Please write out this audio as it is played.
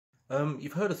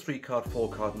You've heard of 3-card,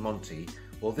 4-card Monty.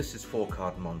 Well, this is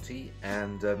 4-card Monty,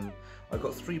 and I've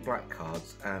got 3 black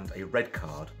cards and a red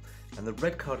card, and the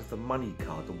red card is the money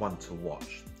card, the one to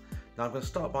watch. Now I'm going to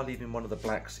start by leaving one of the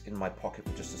blacks in my pocket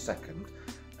for just a second,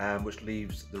 which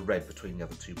leaves the red between the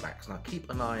other 2 blacks. Now keep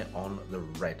an eye on the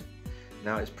red.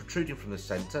 Now it's protruding from the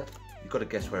centre, you've got to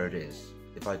guess where it is.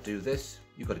 If I do this,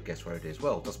 you've got to guess where it is.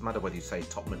 Well, it doesn't matter whether you say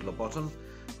top, middle or bottom,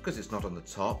 because it's not on the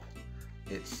top,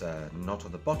 it's not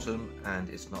on the bottom, and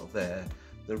it's not there.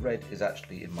 The red is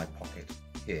actually in my pocket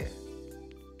here.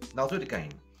 Now I'll do it again.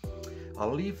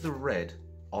 I'll leave the red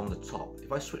on the top.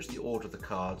 If I switch the order of the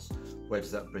cards, where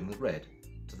does that bring the red?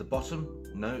 To the bottom?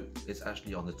 No, it's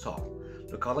actually on the top.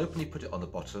 Look, I'll openly put it on the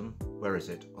bottom. Where is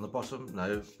it? On the bottom?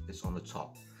 No, it's on the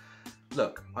top.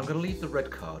 Look, I'm going to leave the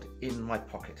red card in my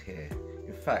pocket here.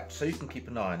 In fact, so you can keep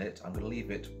an eye on it, I'm going to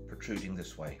leave it protruding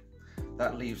this way.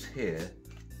 That leaves here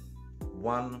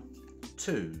 1,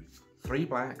 2, 3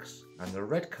 blacks, and the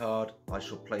red card I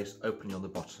shall place openly on the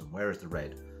bottom. Where is the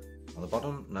red? On the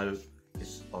bottom? No,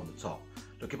 it's on the top.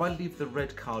 Look, if I leave the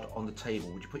red card on the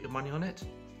table, would you put your money on it?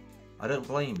 I don't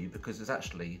blame you, because it's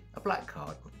actually a black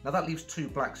card. Now that leaves 2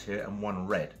 blacks here and 1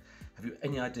 red. Have you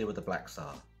any idea where the blacks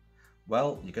are?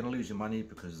 Well, you're going to lose your money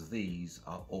because these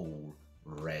are all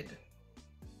red.